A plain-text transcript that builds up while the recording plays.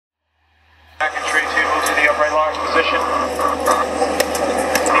position.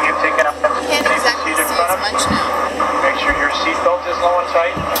 And you've taken up the Can't exactly seat in see front as of you. much now. Make sure your seatbelt is low and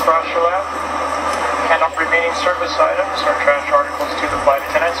tight across your lap. Hand up remaining service items or trash articles to the flight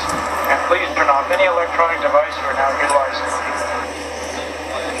attendants. And please turn off any electronic device you are now utilizing.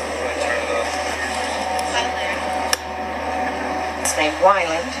 It's named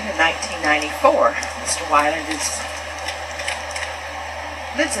Wyland in 1994. Mr. Wyland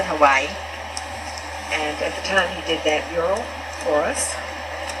lives in Hawaii, and at the time he did that mural for us.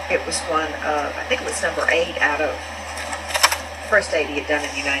 It was one of, I think it was number 8 out of first 8 he had done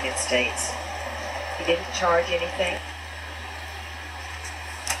in the United States. He didn't charge anything.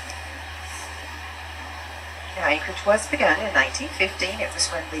 Now, Anchorage was begun in 1915. It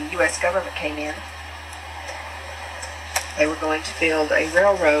was when the U.S. government came in. They were going to build a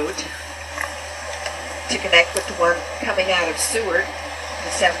railroad to connect with the one coming out of Seward,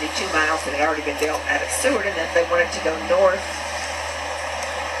 the 72 miles that had already been built out of Seward, and then they wanted to go north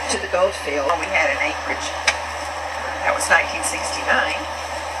to the gold field we had in Anchorage. That was 1969.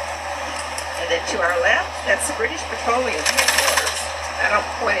 And then to our left, that's the British Petroleum headquarters. I don't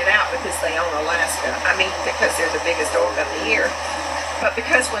point it out because they own Alaska. I mean, because they're the biggest oil company here. But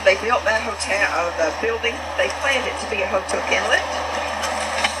because when they built that hotel, the building, they planned it to be a Cook Inlet.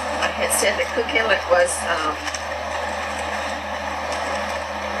 I had said that Cook Inlet was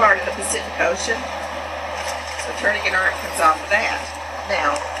part of the Pacific Ocean. So Turnagain Arm comes off of that.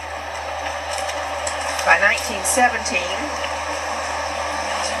 Now, by 1917,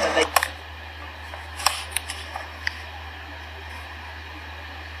 when they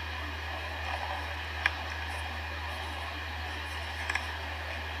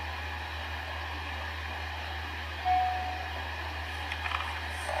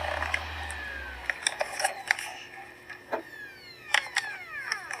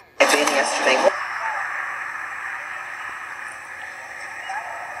yesterday.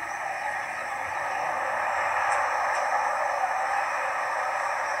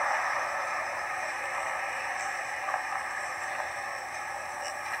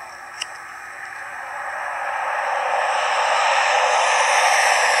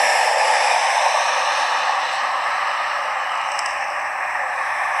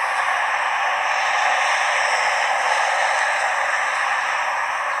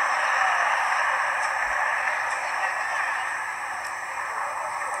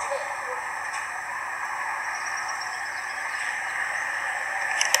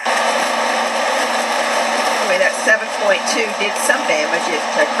 That 7.2 did some damage. It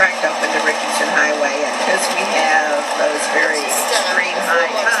cracked open the Richardson Highway, and because we have those very extreme high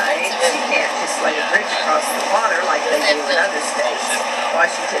tides, you can't just lay a bridge across the water like they do in other states,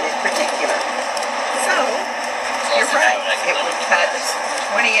 Washington in particular. So, you're right. It would cut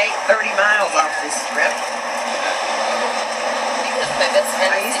 28-30 miles off this strip.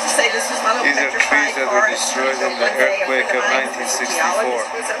 I used to say this was my little petrified forest. These are trees that were destroyed in the earthquake of 1964.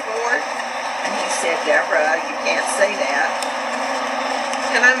 Was aboard. And he said, Deborah, you can't say that.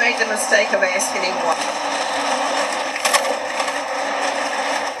 And I made the mistake of asking him why.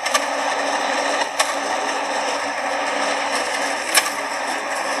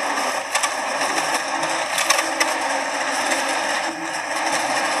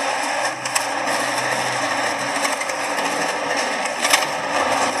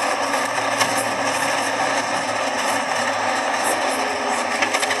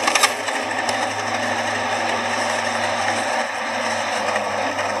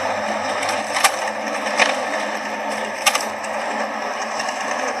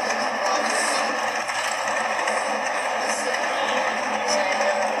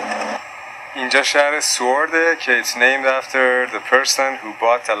 اینجا شهر سوارده که it's named after the person who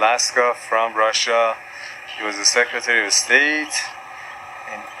bought Alaska from Russia. He was the Secretary of State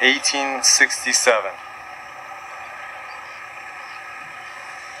in 1867.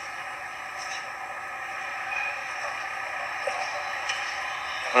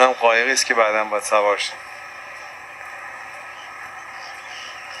 اونم قایقی است که بعداً باید سوار شیم.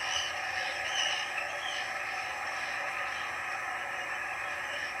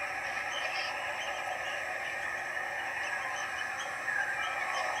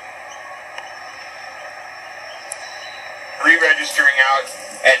 Re-registering out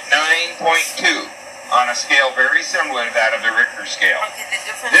at 9.2 on a scale very similar to that of the Richter scale.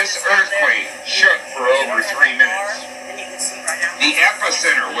 This earthquake shook for over 3 minutes. The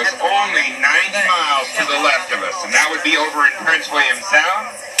epicenter was only 90 miles to the left of us, and that would be over in Prince William Sound.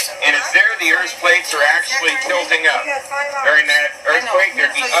 And it's there the earth plates are actually tilting up. During that earthquake,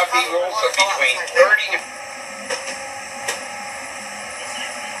 there'd be upheavals of between 30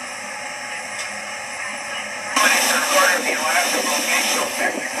 to vocational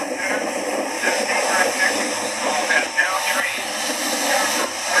technical center. This dangerous technical school has now trained over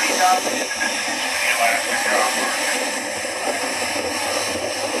 40,000 individuals in the Alaska job market.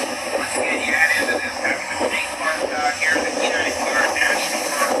 Once again, you add into this having the state parks out here, the Kenai National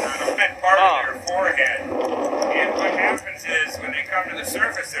Park on the front part of their forehead. And what happens is when they come to the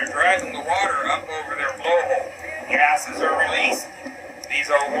surface, they're driving the water up over their blowhole. Gases are released. These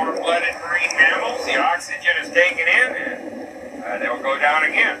are warm-blooded marine mammals. The oxygen is taken in, and they'll go down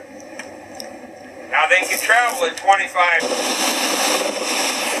again. Now they can travel at 25.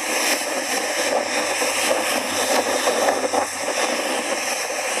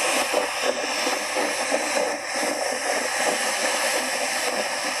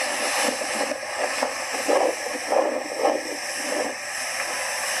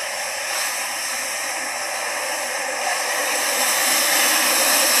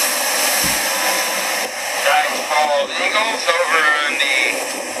 Eagles over on the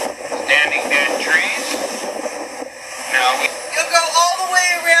standing dead trees. Now you'll go all the way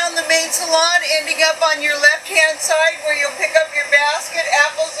around the main salon, ending up on your left-hand side where you'll pick up your basket,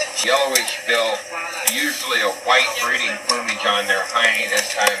 apples and yellowish bill, usually a white breeding plumage on their hiney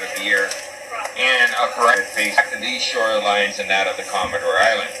this time of year, and a bright face to these shorelines and that of the Commodore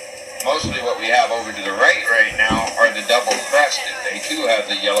Island. Mostly what we have over to the right now are the double-crested. They too have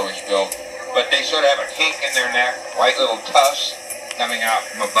the yellowish bill, but they sort of have a kink in their neck, white little tufts coming out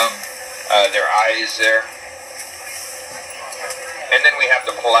from above their eyes there. And then we have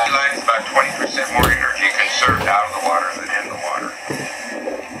the polite line, about 20% more energy conserved out of the water than in the water.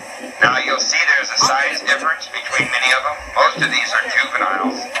 Now you'll see there's a size difference between many of them. Most of these are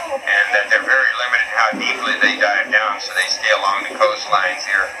juveniles, and that they're very limited how deeply they dive down, so they stay along the coastlines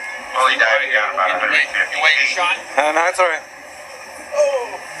here, only diving down about 150 feet. No, it's all right.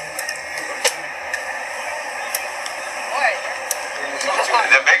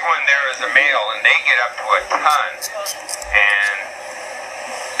 The big one there is a male, and they get up to a ton, and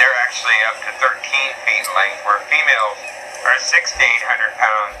they're actually up to 13 feet in length, where females are 600 to 800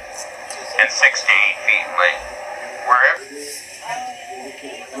 pounds and 6 to 8 feet in length.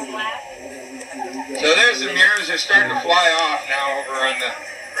 So there's the mirrors. They're starting to fly off now over on the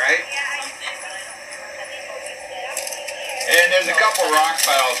right. And there's a couple rock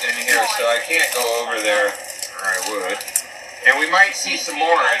piles in here, so I can't go over there, or I would. And we might see some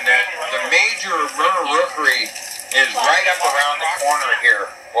more, and that the major murder rookery is right up around the corner here,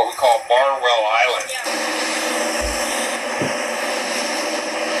 what we call Barwell Island.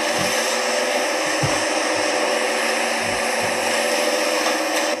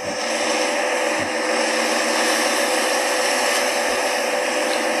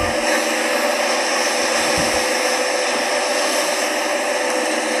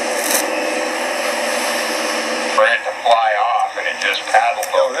 Just paddled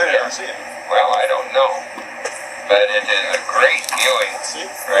over there. Well, I don't know. But it is a great viewing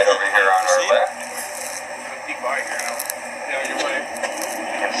right over here on our left. You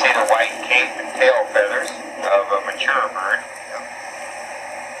can see the white cape and tail feathers of a mature bird.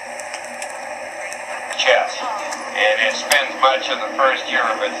 Chest. And it spends much of the first year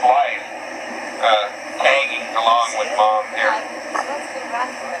of its life tagging along with mom here.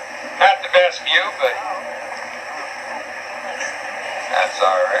 Not the best view, but that's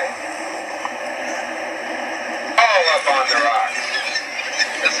alright. All up on the rocks.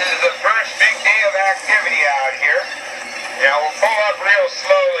 This is the first big day of activity out here. Now we'll pull up real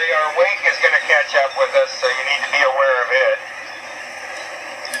slowly. Our wake is going to catch up with us, so you need to be aware of it.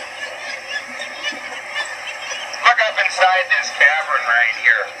 Look up inside this cavern right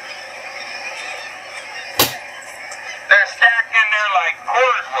here. They're stacked in there like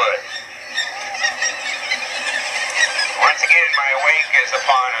cordwood. Once again, my wake is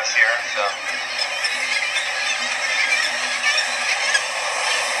upon us here, so.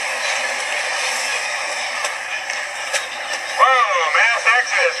 Whoa, mass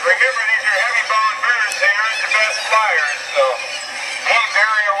exodus. Remember, these are heavy bone birds. They aren't the best flyers, so be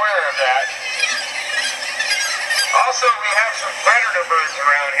very aware of that. Also, we have some predator birds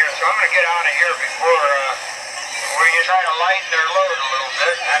around here, so I'm going to get out of here before you try to lighten their load a little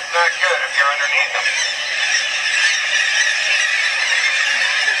bit. That's not good if you're underneath them.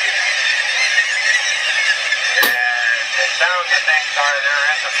 Sounds of things are there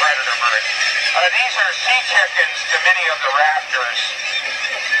in the predator bird. These are sea chickens to many of the raptors.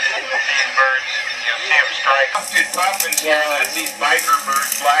 These birds, you'll see them strike. Puffins here, that's these biker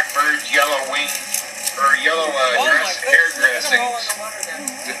birds, blackbirds, yellow wing, or yellow hair dressings.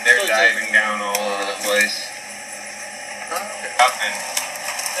 They're diving down all over the place. Up and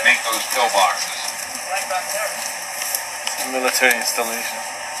make those pillboxes. military installation.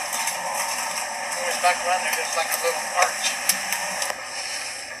 It's back around there just like a little arch.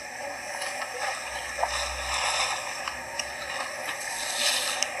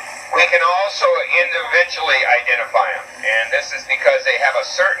 We can also individually identify them, and this is because they have a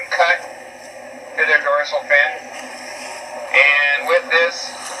certain cut to their dorsal fin, and with this,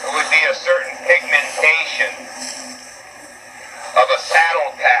 it would be a certain pigmentation of a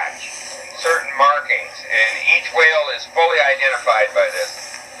saddle patch, certain markings, and each whale is fully identified by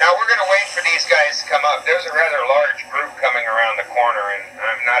this. Now we're going to wait for these guys to come up. There's a rather large group coming around the corner, and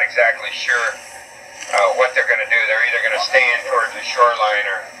I'm not exactly sure what they're going to do. They're either going to stand towards the shoreline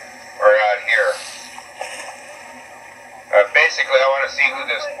or out here. Basically, I want to see who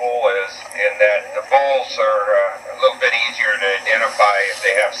this bull is, in that the bulls are a little bit easier to identify if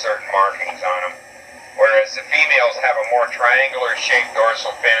they have certain markings on them. Whereas the females have a more triangular shaped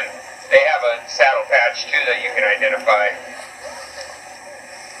dorsal fin. They have a saddle patch too that you can identify.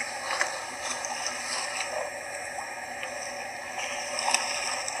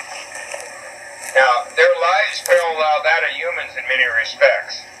 Now, their lives parallel that of humans in many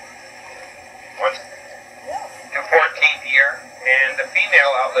respects. Once to 14th year, and the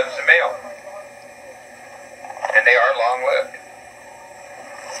female outlives the male. And they are long-lived.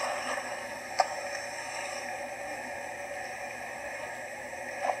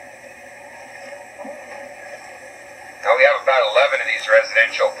 Now we have about 11 of these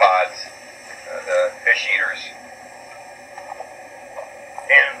residential pods, the fish eaters.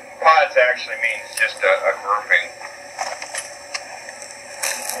 And pods actually means just a grouping.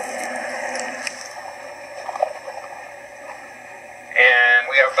 And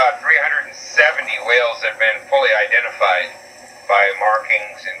we have about 370 whales that have been fully identified by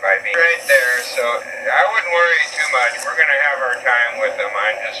markings and by being right there. So I wouldn't worry too much. We're going to have our time with them.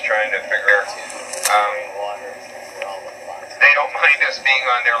 I'm just trying to figure they don't mind us being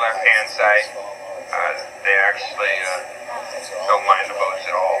on their left-hand side. They actually don't mind the boats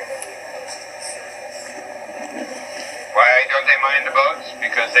at all. Why don't they mind the boats?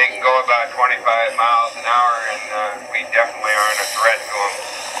 Because they can go about 25 miles an hour, and we definitely aren't a threat to them.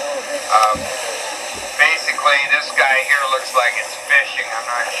 Basically, this guy here looks like it's fishing. I'm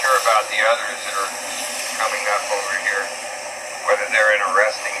not sure about the others that are coming up over here, whether they're in a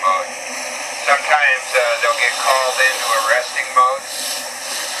resting mode. Sometimes they'll get called into a resting mode.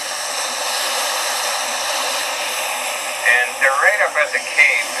 And they're right up at the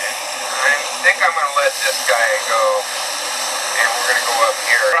cape, and I think I'm going to let this guy go, and we're going to go up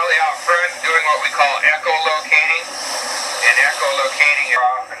here. Probably out front doing what we call echolocating, and echolocating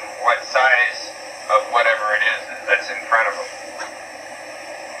off and what size of whatever it is that's in front of them.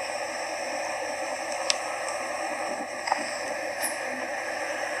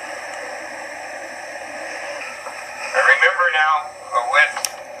 And remember now, with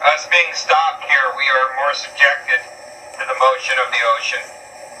us being stopped here, we are more subjected to the motion of the ocean.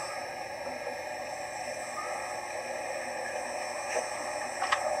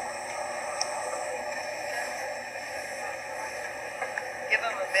 Give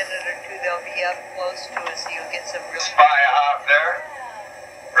them a minute or two, they'll be up close to us, so you'll get some real... Spy off there.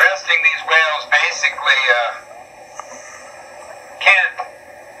 Resting these whales basically can't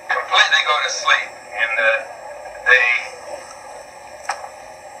completely go to sleep, and they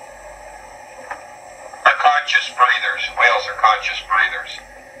are conscious breathers. Whales are conscious breathers.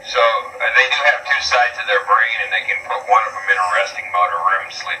 So they do have two sides of their brain, and they can put one of them in a resting mode, or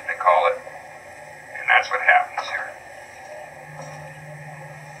REM sleep they call it. And that's what happens here.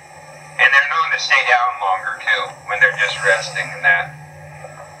 And they're known to stay down longer too, when they're just resting and that.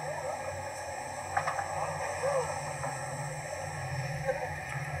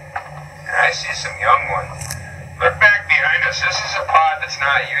 And I see some young ones. Look back behind us. This is a pod that's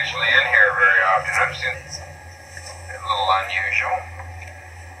not usually in here very often. I'm seeing a little unusual.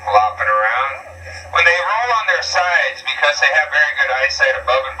 Flopping around. When they roll on their sides, because they have very good eyesight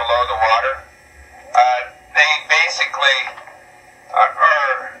above and below the water, they basically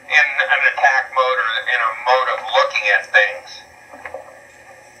are in an attack mode, or in a mode of looking at things.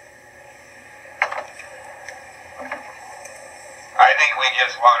 I think we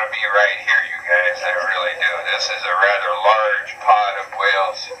just want to be right here, you guys. I really do. This is a rather large pod of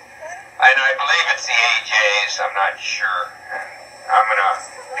whales. And I believe it's the AJs. I'm not sure. I'm going to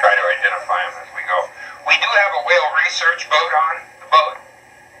try to identify them as we go. We do have a whale research boat on the boat.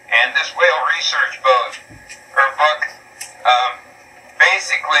 And this whale research boat, her book,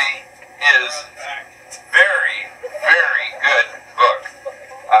 basically is very, very good book.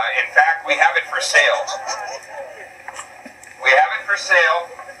 In fact, we have it for sale. We have it for sale,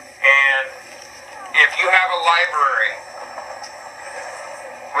 and if you have a library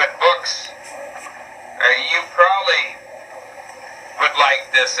with books, you probably would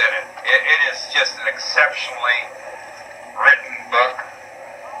like this in it. It is just an exceptionally written book.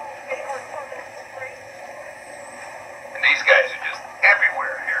 And these guys are just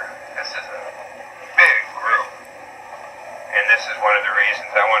everywhere here. This is a big group. And this is one of the reasons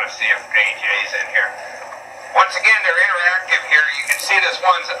I want to see if AJ's in here. Once again, they're interactive here. You can see this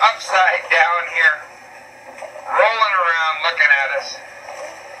one's upside down here, rolling around looking at us.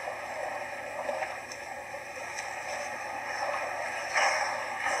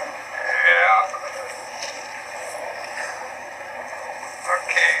 Yeah.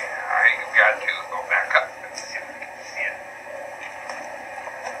 Okay, I've got to go back up and see if I can see it.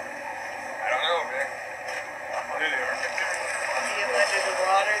 I don't know, Vic. See him under the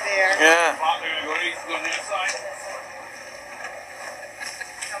water there. Yeah.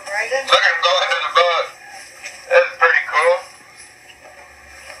 Come right in. Look at him go into the boat. This is pretty cool.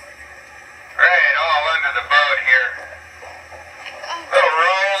 Right, all under the boat here. Little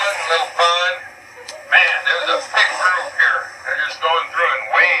rolling, little fun. Man, there's a big group here. They're just going through in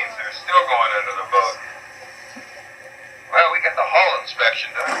waves. They're still going under the boat. Well, we got the hull inspection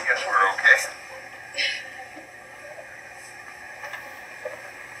done. I guess we're okay.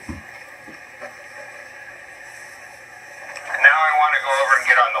 And now I want to go over and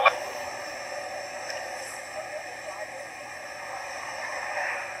get on the left.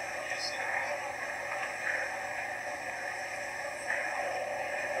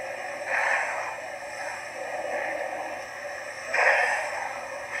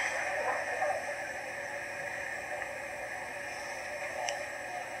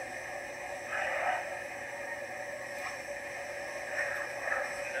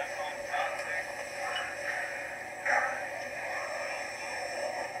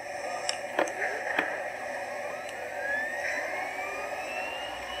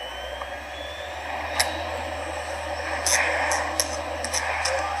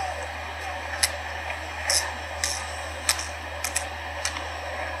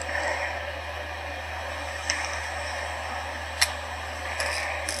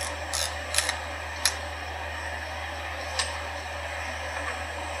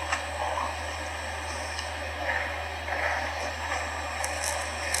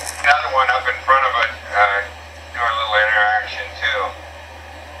 Another one up in front of it, doing a little interaction too.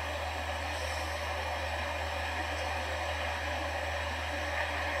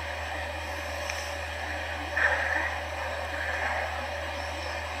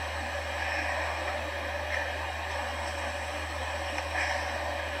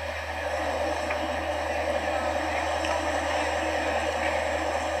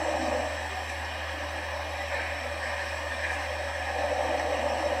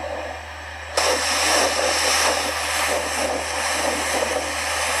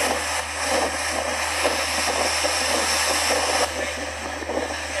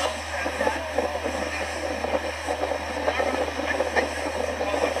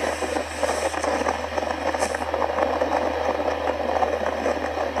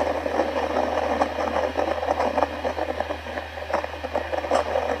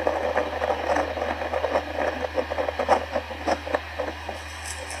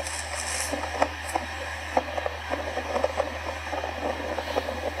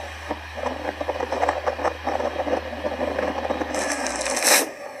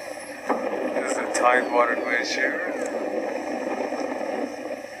 Tidewater Glacier.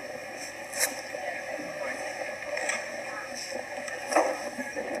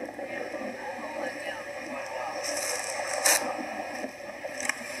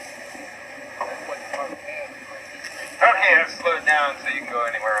 Okay, I've slowed down so you can go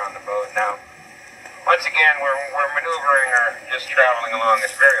anywhere on the boat now. Once again, we're maneuvering or just traveling along.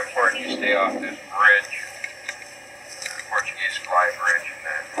 It's very important you stay off this bridge, Portuguese fly bridge, and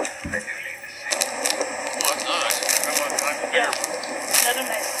then I do need to see. Yeah. Another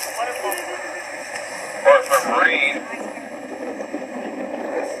nice waterfall. Or if I'm rain.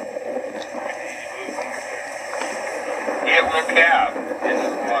 It will cab in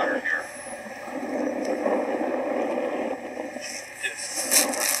this water here.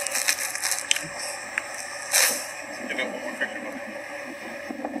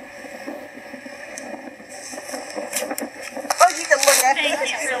 Oh, you can look at Thank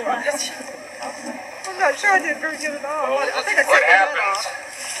it. you so much. I'm not sure I did very good at all. I think I What took that happens off.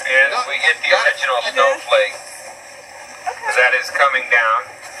 is we get the original I did. snowflake that is coming down.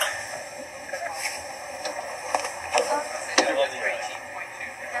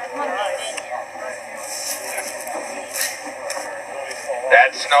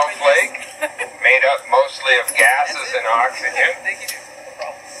 That snowflake, made up mostly of gases and oxygen,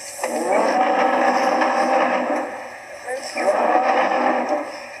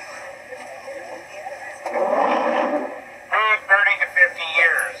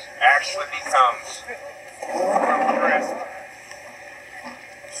 Actually becomes compressed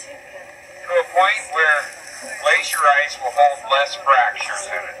to a point where glacier ice will hold less fractures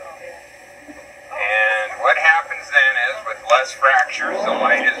in it. And what happens then is, with less fractures, the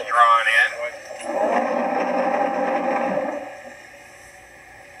light is drawn in.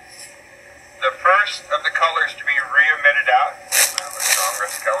 The first of the colors to be re-emitted out, the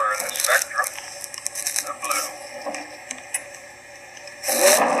strongest color in the spectrum, the blue.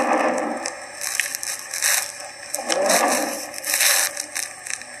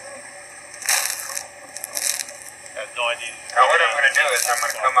 Now what I'm going to do is I'm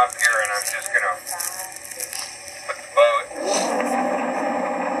going to come up here and I'm just going to put the boat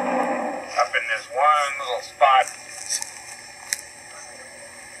up in this one little spot.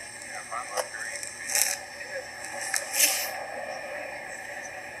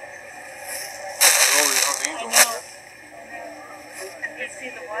 See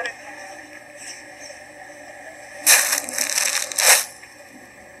the water.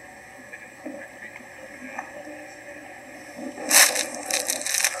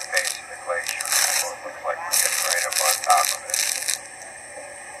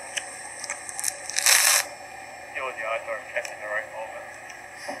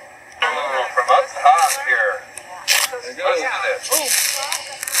 From up top here. Listen to this.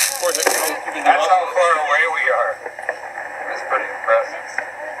 That's how far away we are. That's pretty impressive.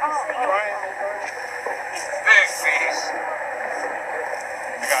 Big piece.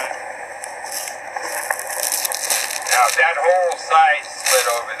 Got it. Now if that whole side slid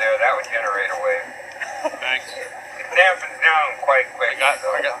over there, that would generate a wave. Thanks. It dampens down quite quick. I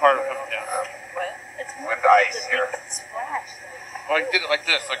got hard to put it down. With ice here. Well, I did it like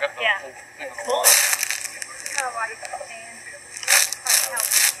this. I got the whole thing on the wall.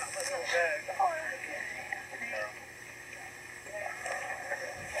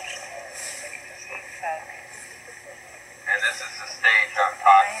 And this is the stage I'm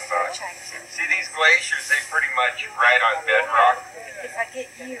talking about. See these glaciers, they pretty much ride on bedrock.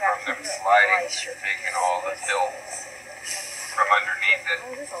 From them sliding, taking all the silt from underneath it.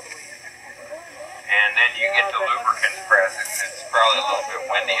 And then you get the lubricant present. It's probably a little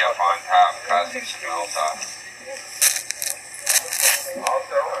bit windy up on top, causing smells off.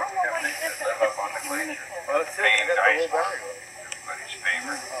 Also, temperatures that live up on the glacier. Famed ice farm, everybody's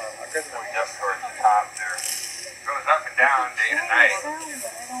favorite. Up towards the top there. It goes up and down day to night.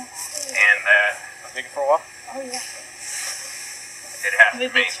 And I'll take it for a while. it has to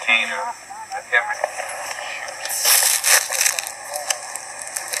maintain a temperature.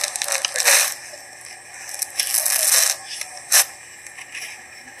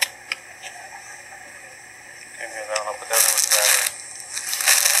 I'll put that in with the battery.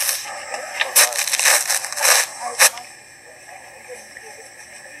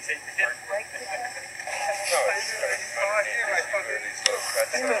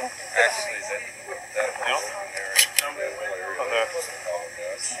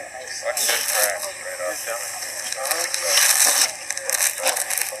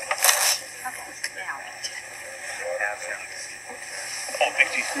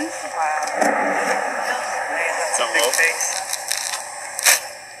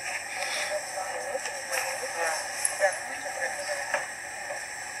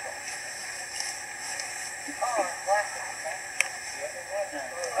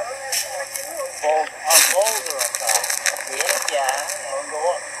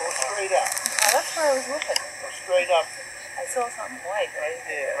 That's where I was looking. Go straight up. I saw something white right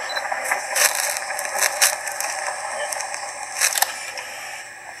there.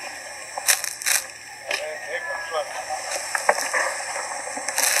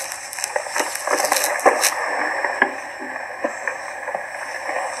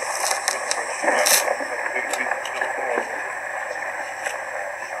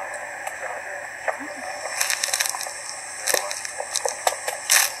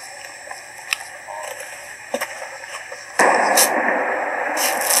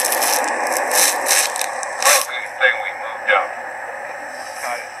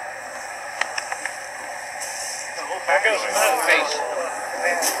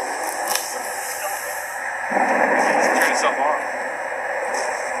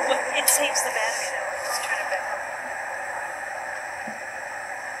 It saves the battery now. Just turn it back on.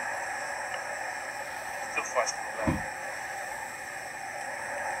 Still flexible.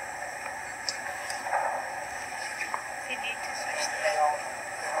 You need to switch the battery.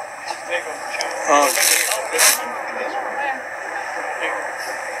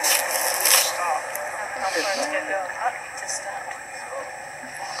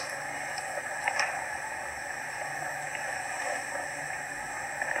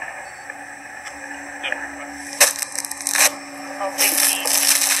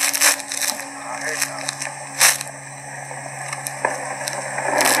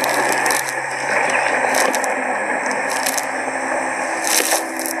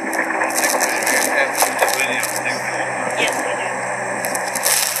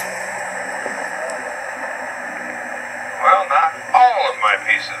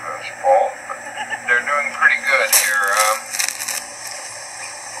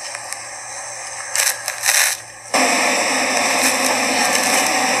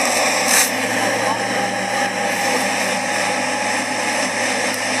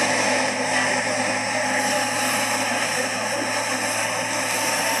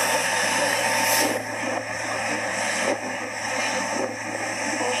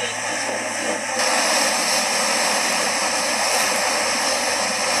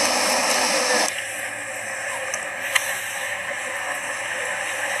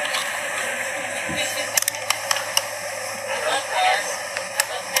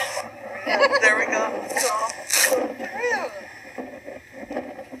 There we go. Cool.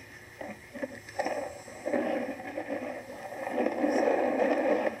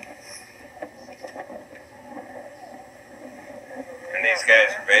 And these guys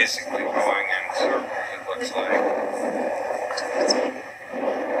are basically going in circles, it looks like.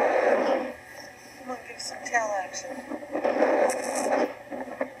 Come on, give some tail action.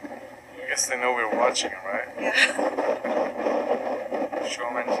 I guess they know we're watching them, right? Yeah.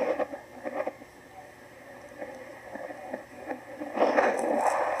 Showman.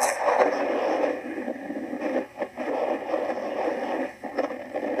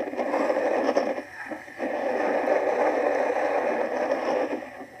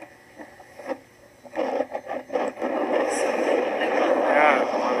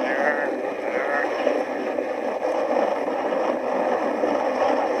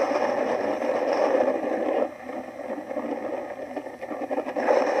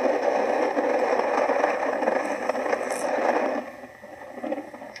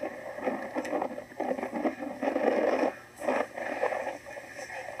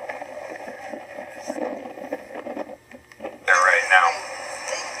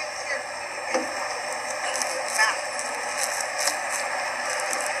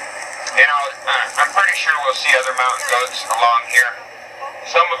 I'm pretty sure we'll see other mountain goats along here.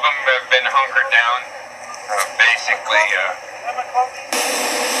 Some of them have been hunkered down.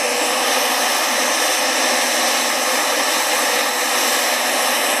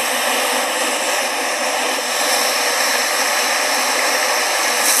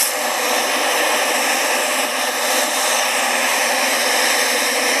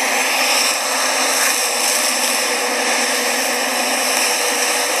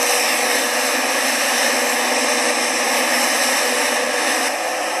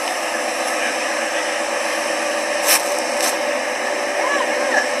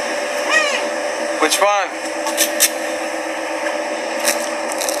 Which one?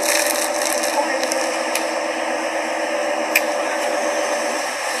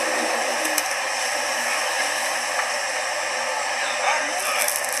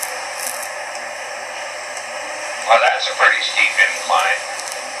 Well, that's a pretty steep incline.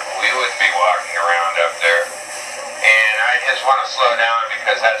 We wouldn't be walking around up there. And I just want to slow down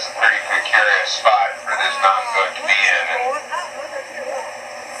because that's a pretty precarious spot for this mountain goat to be in. And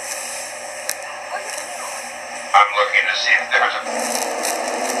I'm looking to see if there's a...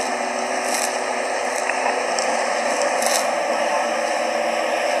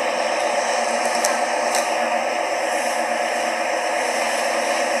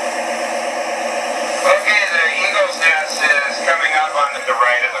 Okay, the eagle's nest is coming up on the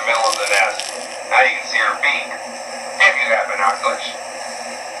right of the middle of the nest. Now you can see her beak, if you have binoculars.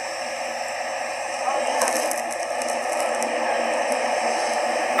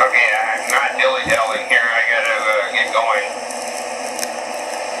 Okay, I'm not dilly-dallying here. I gotta get going.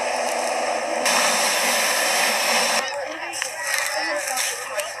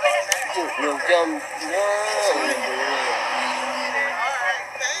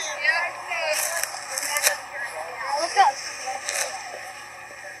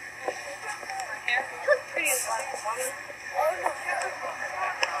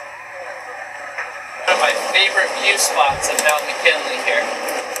 One of my favorite view spots of Mount McKinley here.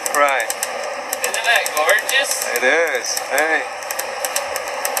 Right. Isn't that gorgeous? It is. Hey.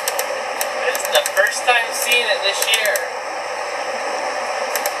 This is the first time seeing it this year.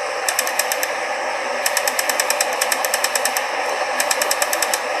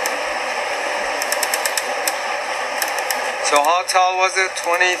 So how tall was it?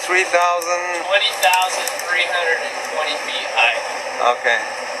 23,000? 20,320 feet high. Okay.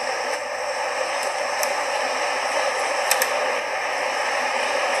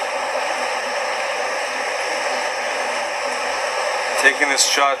 Taking this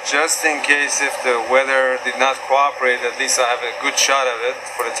shot just in case if the weather did not cooperate, at least I have a good shot of it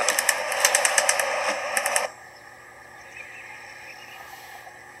for the time.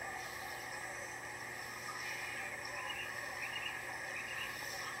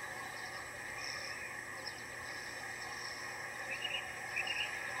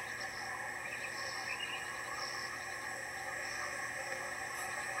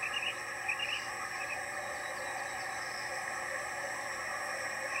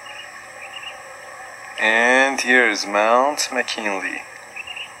 And here is Mount McKinley.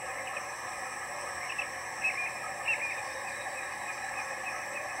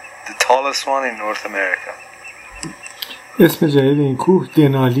 The tallest one in North America. اسم جدید این کوه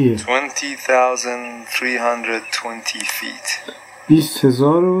دنالیه. 20,320 feet.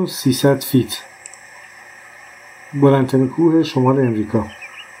 20,300 فیت. بلندترین کوه شمال امریکا.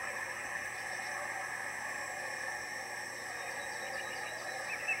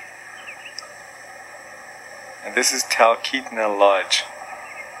 And this is Talkeetna Lodge.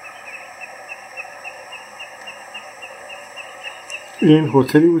 این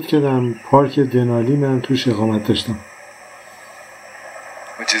هتلی بود که در پارک دنالی من توش اقامت داشتم.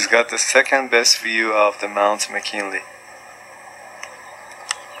 Which has got the second best view of the Mount McKinley.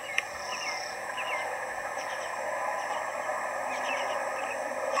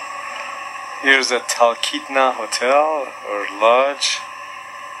 Here's a Talkeetna Hotel or Lodge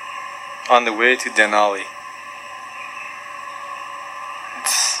on the way to Denali.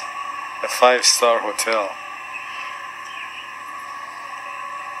 It's a 5-star hotel.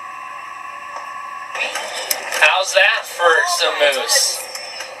 How's that for some moose?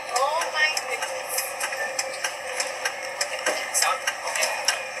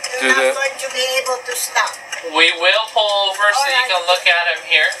 You're not going to be able to stop. We will pull over so you can look at him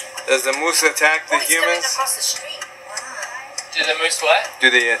here. Does the moose attack the humans? Do the moose what? Do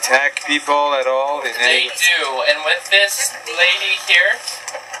they attack people at all? They do. And with this lady here,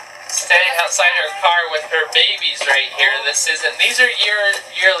 standing outside her car with her babies right here, these are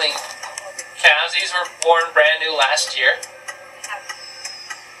yearling calves. These were born brand new last year.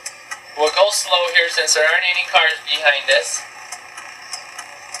 We'll go slow here since there aren't any cars behind us.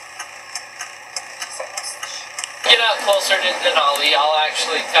 Get up closer to Denali, I'll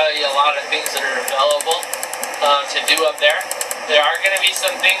actually tell you a lot of things that are available to do up there. There are going to be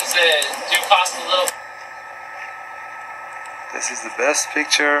some things that do cost a little. This is the best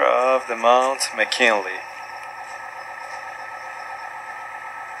picture of the Mount McKinley.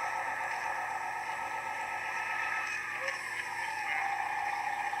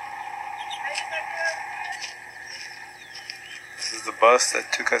 This is the bus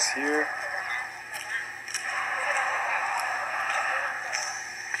that took us here.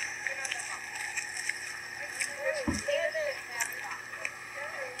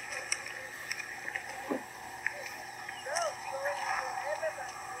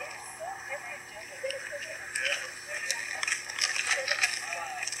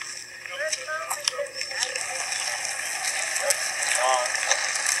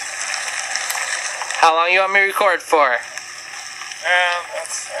 How long you want me to record for? I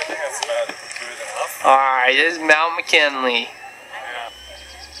think that's about good enough. Alright, this is Mount McKinley.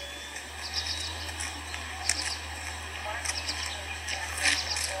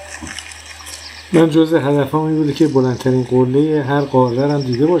 من جزء هدفم این بوده که بلندترین قله هر قاره هم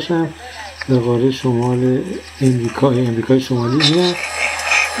دیده باشم. در قاره شمال امریکای شمالی اینه،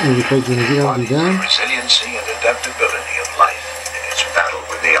 امریکای جنوبی هم دیدم.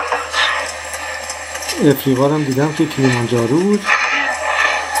 افریقا هم دیدم که کلیمانجارو بود.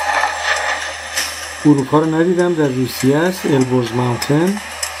 اروپا رو ندیدم، در روسیه است، البرز ماونتن.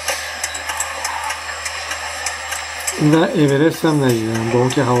 و اورست هم ندیدم، با اون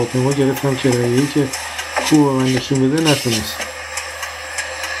که هواپیما گرفتم کرایه‌ای که کوه به من نشون بده نتونست.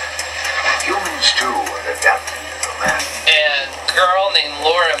 And girl named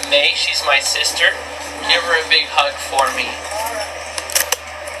Laura May, she's my sister. Give her a big hug for me.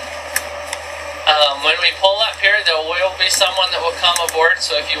 When we pull up here, there will be someone that will come aboard,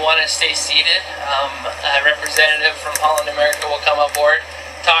 so if you want to stay seated, a representative from Holland America will come aboard,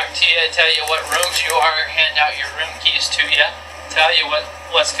 talk to you, tell you what rooms you are, hand out your room keys to you, tell you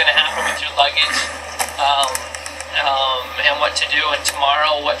what's going to happen with your luggage, and what to do, and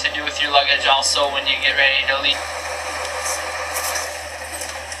tomorrow what to do with your luggage also when you get ready to leave.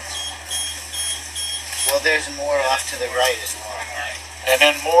 Well, there's more off to the right as well. And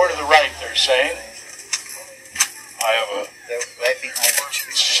then more to the right, they're saying. I have a Right behind the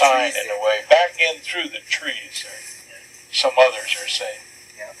trees. sign in the way. Back in through the trees, some others are saying.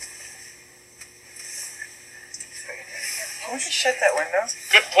 Yeah. Can we just shut that window?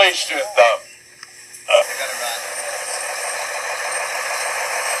 Good place to I gotta run.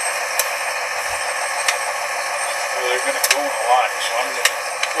 Well, they're going to go in a line, so I'm going to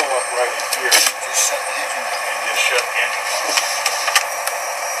pull up right in here Just shut the engine off. and just shut the engine off.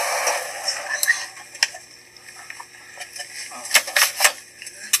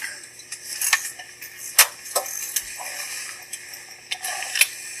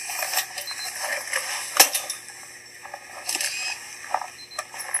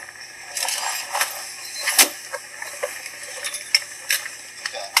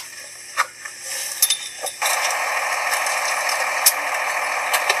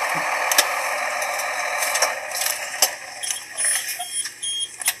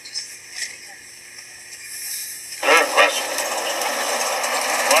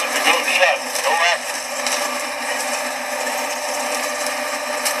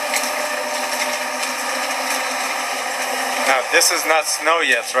 This is not snow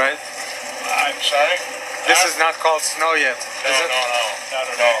yet, right? I'm sorry? This is not called snow yet, No, is it? no, not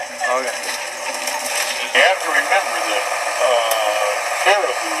at all. Okay. You have to remember that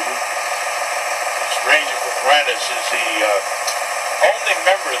caribou, which ranges with rabbits, is the only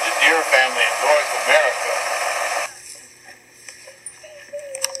member of the deer family in North America.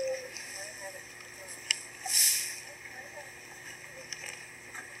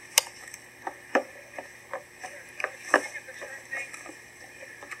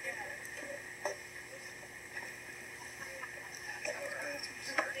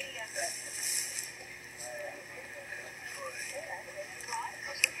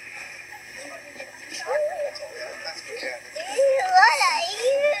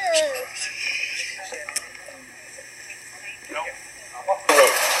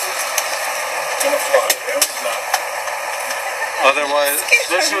 Otherwise,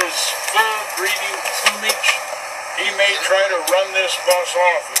 This is full breeding plumage. He may try to run this bus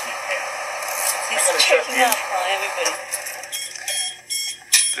off if he can. He's checking up on everybody.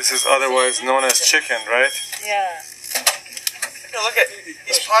 this is otherwise known as chicken, right? Yeah. No, look at,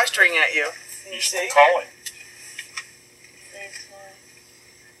 he's posturing at you. He's calling.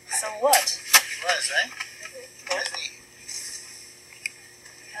 So what? He was, right? Wasn't he?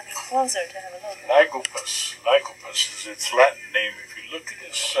 Coming closer to have a look. Lygopus. Lygopus is its Latin name. If you look at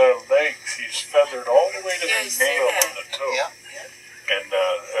his legs, he's feathered all the way to Yeah, the you see nail that. on the toe. Yeah, yeah. And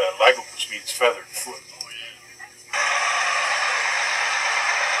Lygopus means feathered foot.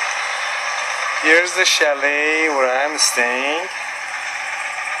 Here's the chalet where I'm staying.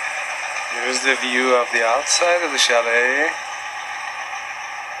 Here's the view of the outside of the chalet.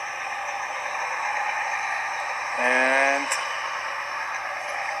 And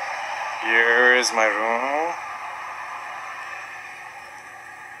here is my room.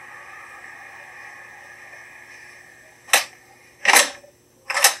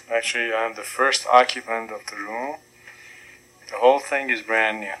 Actually, I'm the first occupant of the room. The whole thing is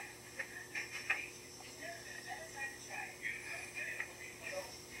brand new.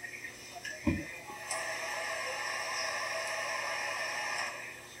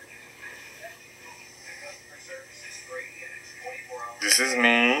 This is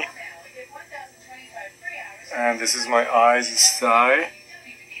me, and this is my eyes sty,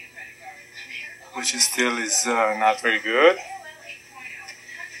 which is still is not very good.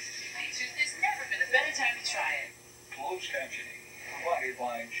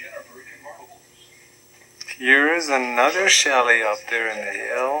 Here is another chalet up there in the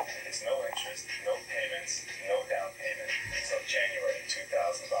hill. It's no interest, no payments, no down payment until January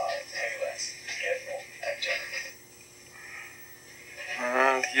 2005. Pay less, get more at January.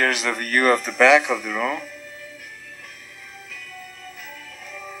 And here's the view of the back of the room.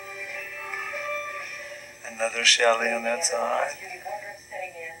 Another chalet on that side.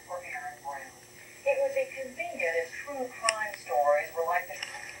 It was a convenient and true crime stories were like the...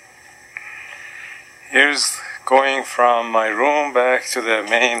 Here's going from my room back to the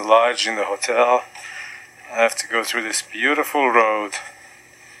main lodge in the hotel. I have to go through this beautiful road.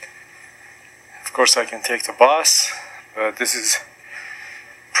 Of course I can take the bus, but this is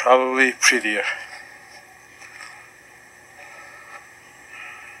probably prettier.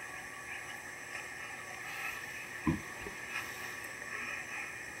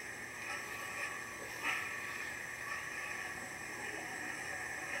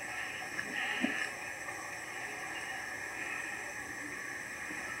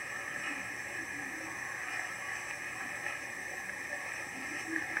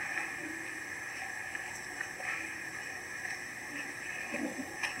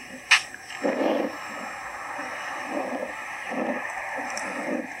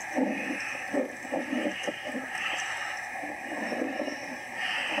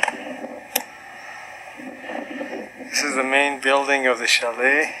 This is the main building of the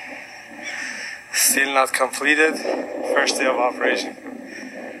chalet. Still not completed. First day of operation.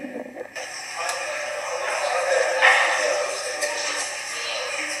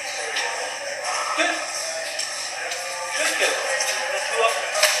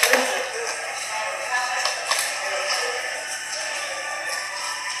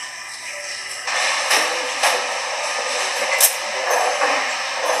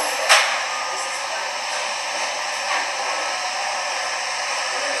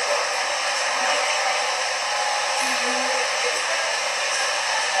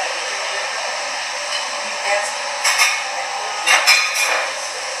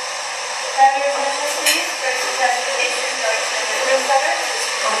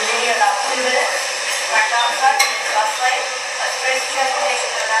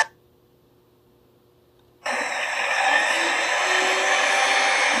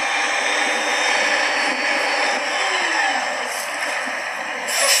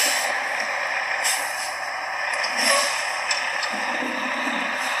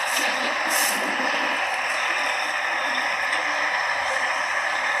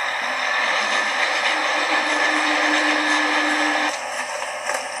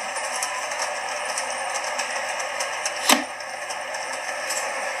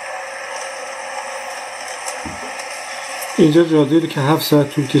 اینجا جاده‌ای که 7 ساعت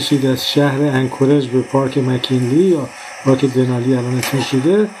طول کشید از شهر انکورج به پارک مکینلی یا پارک دنالی الان اسمش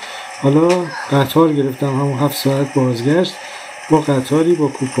شده. حالا قطار گرفتم، همون 7 ساعت بازگشت با قطاری با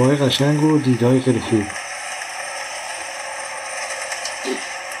کوپه‌های قشنگ و دیدهای خیلی خوب.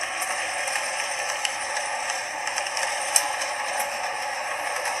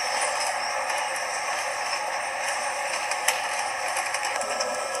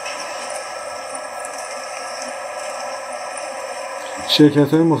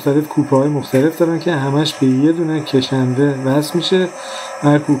 شرکت‌های مختلف کوپه‌های مختلف دارن که همش به یه دونه کشنده وصل میشه.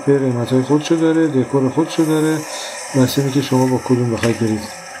 هر کوپه قیمت‌های خودشو داره، دکور خودشو داره، واسه اینکه شما با کدوم بخواید برید.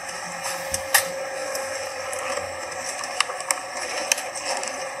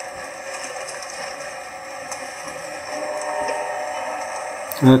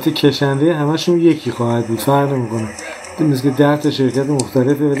 البته کشنده همشون یکی خواهد بود، فرق نمی‌کنه. مثل که 10 تا شرکت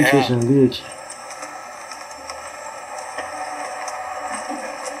مختلفه ولی کشنده یکی.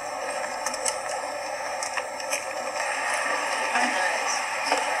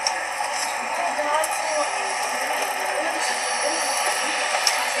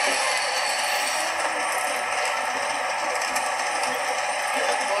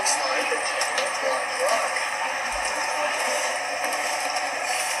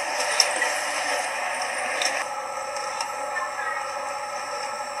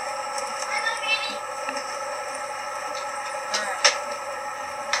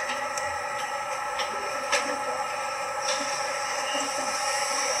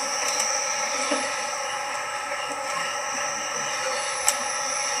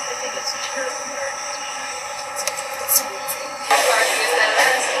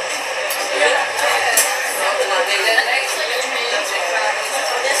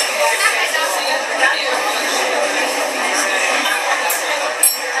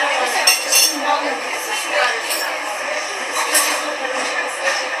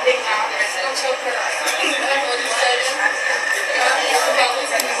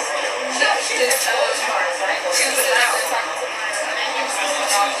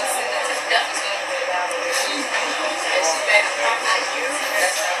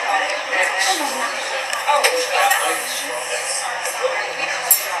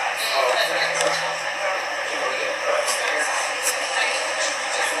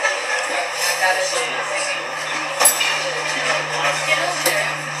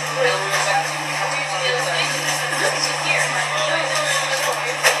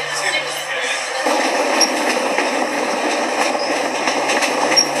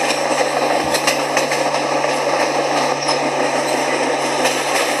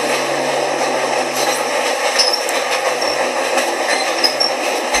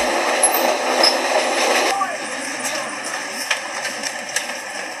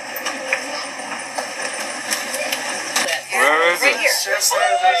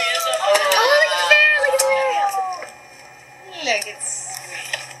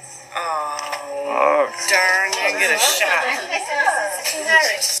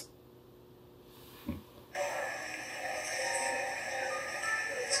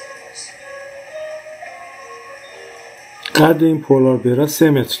 قد این پولار بیرا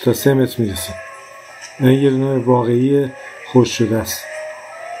 3 متر تا 3 متر میرسه. این یه دونه واقعی خوش شده است.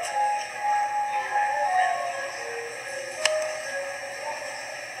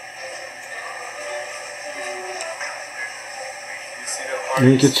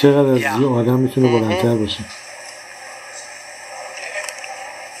 این که چقدر از یه آدم میتونه بلندتر باشه.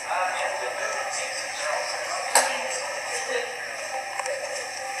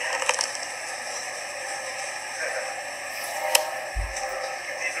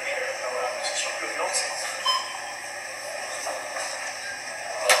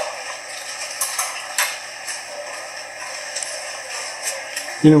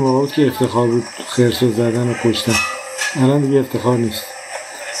 اینو موقع بود که افتخار بود خرس رو زدن و کشتن، الان دیگه افتخار نیست.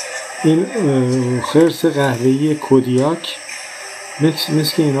 این خرس قهوه‌ای کودیاک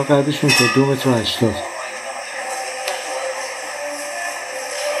مثل که اینا قدشون تا 2 متر و 80.